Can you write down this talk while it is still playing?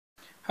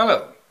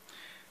Hello.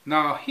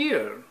 Now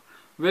here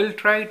we'll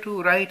try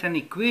to write an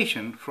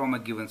equation from a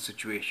given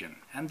situation,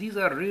 and these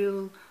are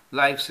real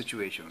life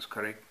situations,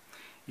 correct?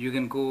 You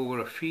can go over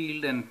a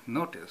field and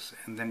notice,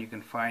 and then you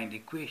can find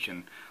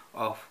equation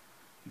of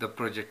the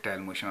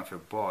projectile motion of a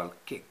ball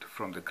kicked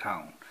from the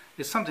ground.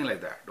 It's something like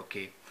that,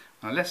 okay?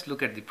 Now let's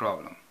look at the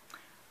problem.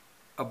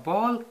 A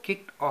ball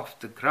kicked off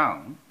the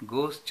ground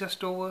goes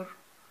just over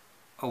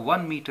a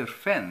 1 meter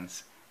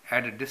fence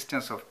at a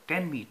distance of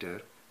 10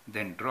 meter,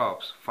 then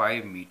drops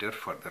 5 meter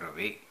further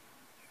away.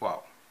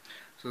 Wow.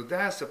 So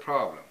that's the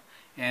problem.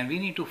 And we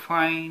need to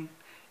find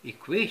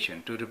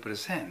equation to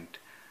represent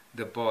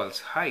the ball's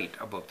height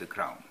above the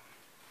ground.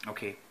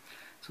 Okay.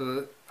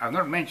 So I've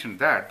not mentioned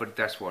that, but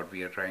that's what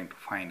we are trying to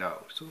find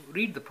out. So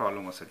read the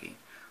problem once again.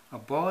 A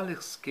ball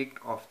is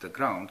kicked off the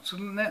ground. So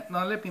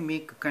now let me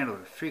make a kind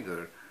of a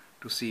figure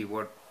to see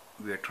what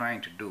we are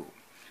trying to do.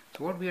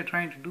 So what we are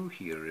trying to do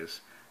here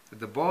is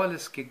that the ball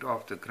is kicked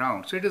off the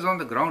ground. So it is on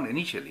the ground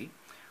initially,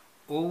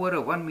 over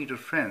a 1 meter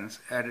fence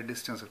at a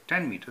distance of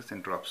 10 meters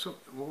and drops. So,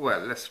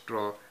 well, let's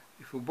draw.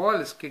 If a ball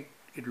is kicked,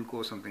 it will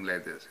go something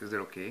like this. Is that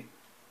okay?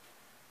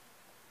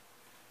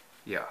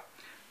 Yeah.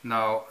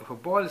 Now, if a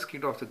ball is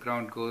kicked off the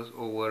ground, goes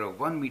over a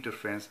 1 meter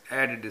fence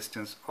at a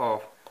distance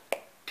of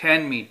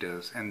 10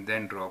 meters and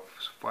then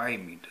drops 5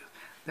 meters.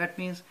 That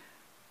means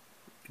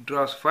it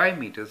drops 5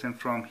 meters, and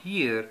from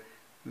here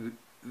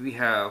we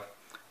have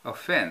a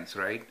fence,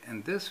 right?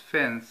 And this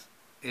fence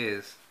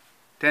is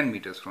 10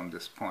 meters from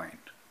this point.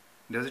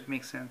 Does it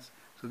make sense?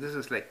 So this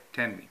is like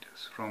 10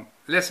 meters from,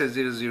 let's say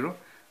 0, 0.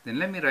 Then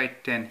let me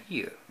write 10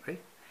 here,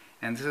 right?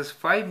 And this is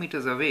 5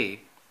 meters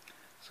away.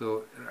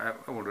 So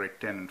I will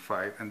write 10 and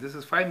 5. And this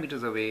is 5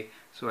 meters away.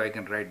 So I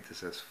can write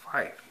this as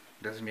 5.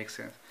 Does it make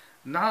sense?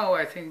 Now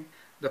I think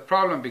the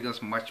problem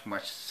becomes much,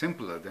 much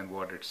simpler than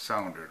what it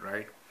sounded,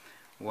 right?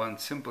 One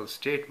simple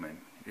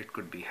statement, it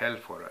could be held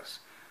for us.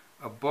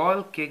 A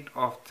ball kicked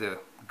off the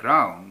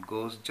ground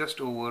goes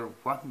just over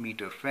 1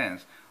 meter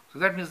fence. So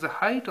that means the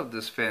height of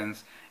this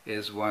fence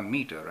is 1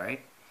 meter,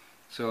 right?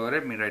 So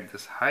let me write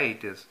this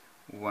height is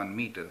 1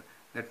 meter.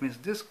 That means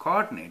this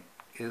coordinate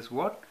is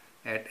what?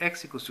 At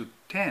x equals to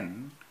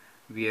 10,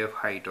 we have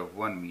height of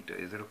 1 meter.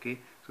 Is that okay?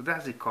 So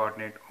that's the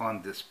coordinate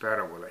on this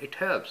parabola. It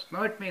helps.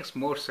 Now it makes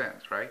more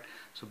sense, right?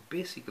 So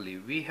basically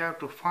we have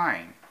to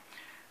find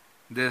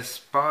this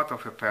path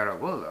of a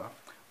parabola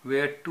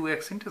where two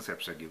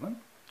x-intercepts are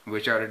given,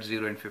 which are at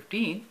 0 and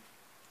 15,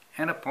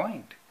 and a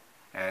point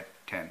at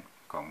 10,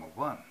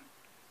 1.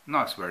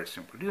 Now it's very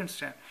simple. Do you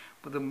understand?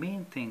 But the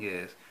main thing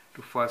is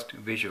to first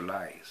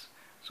visualize.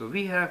 So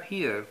we have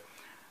here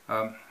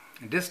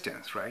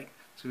distance, right?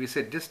 So we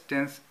say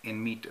distance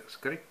in meters,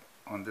 correct?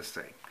 On this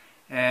side.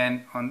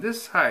 And on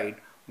this side,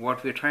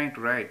 what we're trying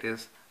to write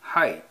is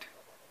height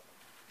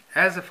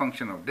as a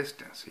function of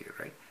distance here,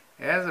 right?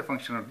 As a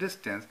function of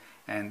distance,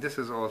 and this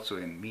is also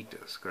in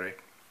meters,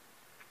 correct?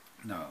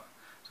 Now,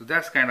 so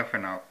that's kind of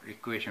an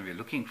equation we're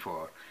looking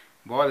for.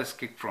 Ball is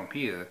kicked from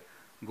here,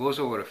 goes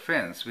over a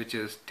fence which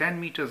is 10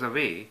 meters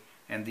away,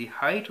 and the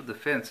height of the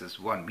fence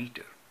is 1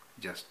 meter.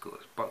 Just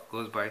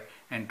goes by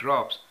and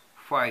drops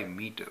 5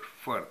 meter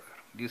further.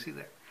 Do you see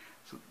that?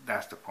 So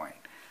that's the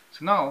point.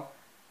 So now,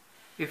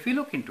 if we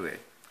look into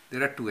it,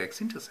 there are two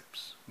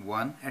x-intercepts,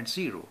 one at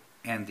 0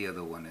 and the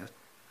other one is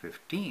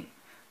 15.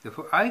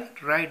 Therefore, I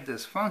can write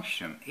this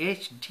function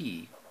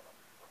hd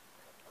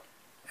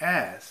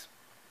as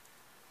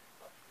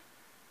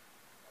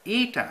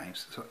a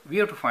times, so we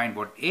have to find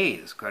what a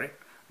is, correct?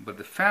 But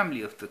the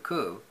family of the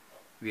curve,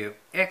 we have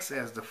x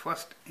as the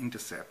first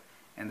intercept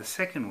and the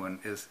second one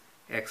is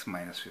x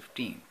minus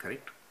 15,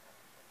 correct?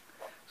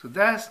 So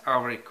that's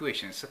our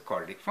equation. It's a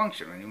quadratic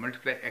function. When you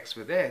multiply x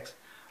with x,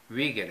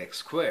 we get x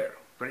squared,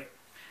 right?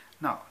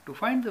 Now, to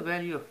find the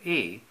value of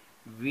a,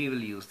 we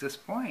will use this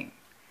point.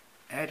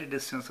 At a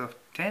distance of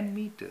 10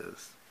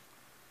 meters,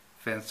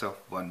 fence of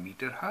 1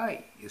 meter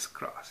high is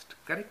crossed,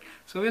 correct?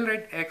 So we'll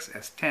write x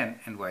as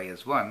 10 and y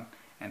as 1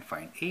 and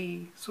find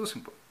a. So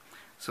simple.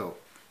 So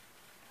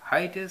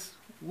height is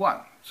 1.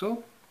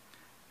 So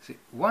see,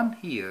 1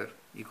 here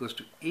equals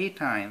to a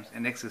times,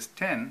 and x is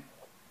 10,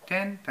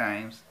 10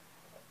 times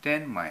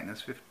 10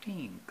 minus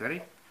 15,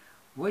 correct?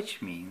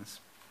 Which means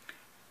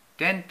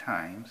 10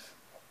 times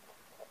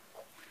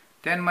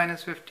 10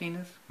 minus 15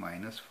 is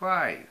minus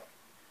 5.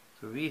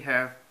 So we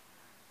have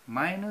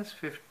minus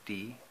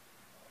 50a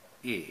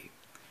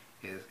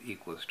is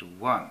equals to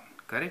 1,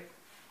 correct?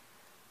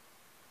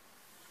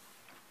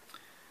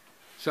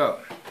 So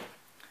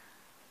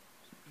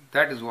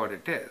that is what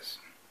it is.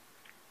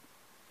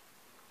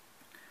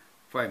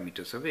 5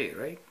 meters away,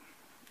 right?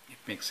 It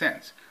makes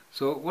sense.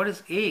 So what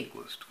is a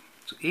equals to?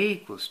 So a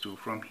equals to,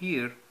 from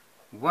here,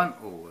 1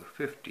 over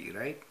 50,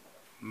 right?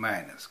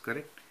 Minus,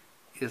 correct?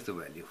 Is the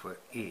value for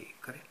a,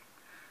 correct?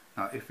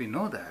 Now if we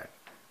know that,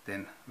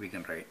 then we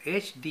can write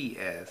hd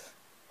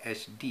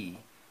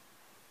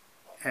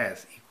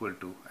as equal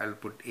to, I'll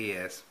put a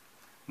as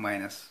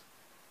minus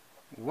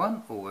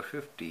 1 over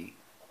 50,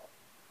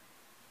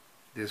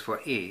 this is for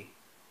a,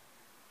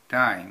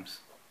 times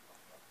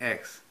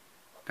x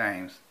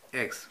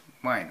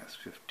minus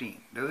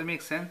 15. Does it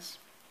make sense?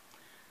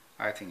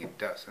 I think it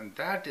does. And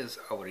that is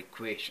our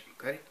equation,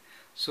 correct?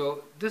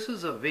 So this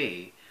is a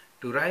way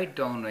to write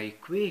down an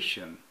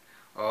equation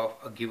of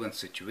a given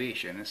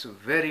situation. It's a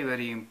very,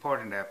 very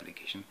important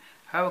application.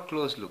 Have a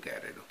close look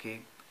at it,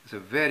 okay? It's a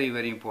very,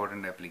 very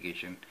important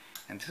application.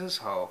 And this is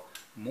how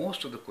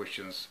most of the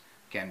questions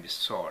can be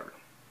solved,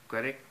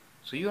 correct?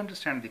 So you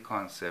understand the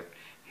concept.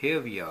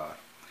 Here we are.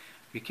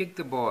 We kick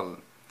the ball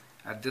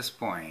at this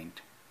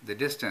point. The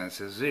distance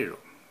is 0.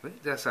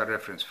 Right? That's our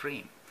reference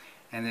frame.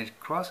 And it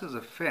crosses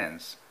a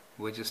fence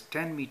which is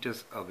 10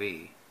 meters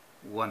away,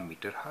 1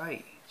 meter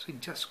high. So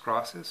it just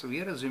crosses. So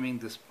we are assuming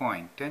this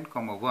point 10,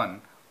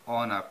 1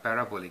 on our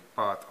parabolic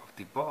path of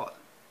the ball.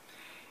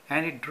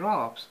 And it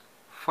drops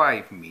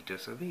 5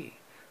 meters away.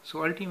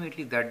 So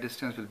ultimately that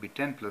distance will be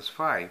 10 plus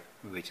 5,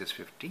 which is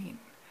 15.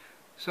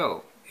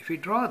 So if we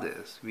draw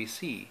this, we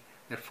see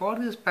that for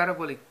this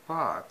parabolic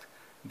path,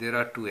 there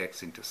are two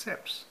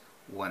x-intercepts.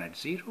 One at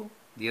 0,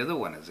 the other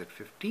one is at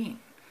 15.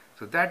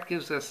 So that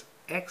gives us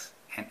x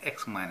and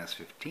x minus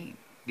 15.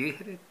 Do you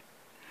get it?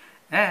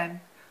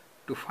 And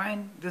to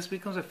find this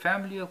becomes a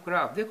family of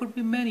graphs. There could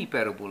be many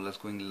parabolas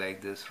going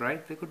like this,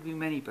 right? There could be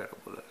many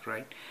parabolas,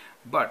 right?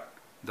 But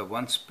the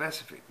one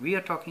specific we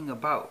are talking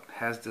about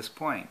has this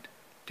point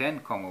 10,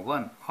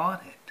 1 on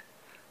it.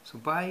 So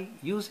by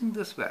using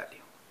this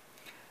value,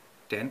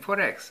 10 for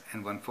x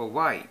and 1 for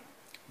y,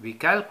 we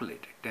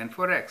calculated 10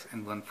 for x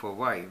and 1 for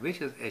y,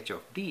 which is h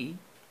of d.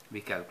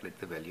 We calculate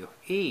the value of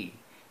a,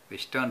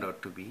 which turned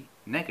out to be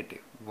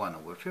negative 1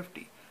 over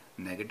 50.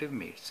 Negative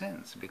made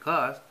sense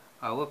because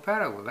our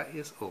parabola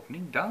is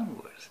opening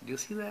downwards. Do you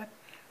see that?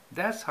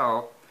 That's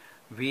how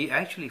we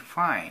actually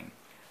find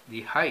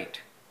the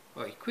height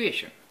or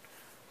equation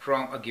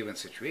from a given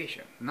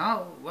situation.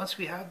 Now, once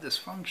we have this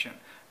function,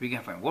 we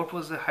can find what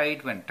was the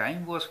height when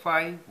time was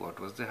 5, what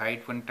was the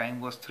height when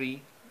time was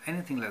 3,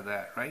 anything like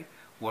that, right?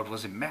 What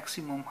was the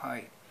maximum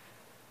height?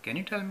 Can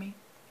you tell me?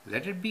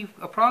 Let it be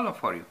a problem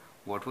for you.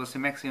 What was the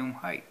maximum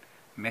height?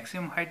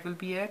 Maximum height will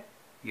be at,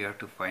 you have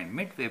to find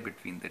midway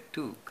between the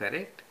two,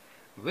 correct?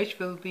 Which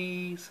will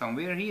be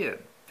somewhere here.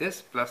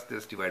 This plus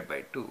this divided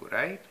by 2,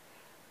 right?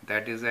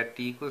 That is at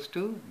t equals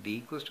to, d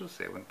equals to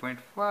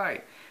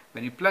 7.5.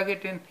 When you plug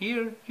it in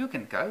here, you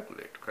can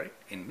calculate, correct,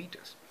 in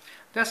meters.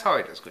 That's how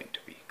it is going to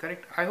be,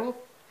 correct? I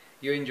hope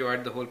you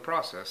enjoyed the whole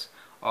process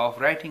of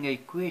writing an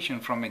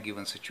equation from a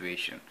given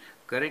situation,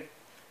 correct?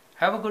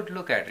 Have a good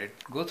look at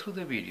it, go through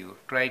the video,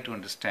 try to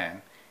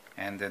understand,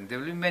 and then there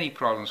will be many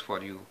problems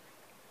for you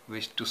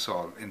which to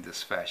solve in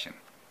this fashion.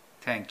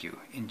 Thank you.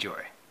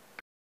 Enjoy.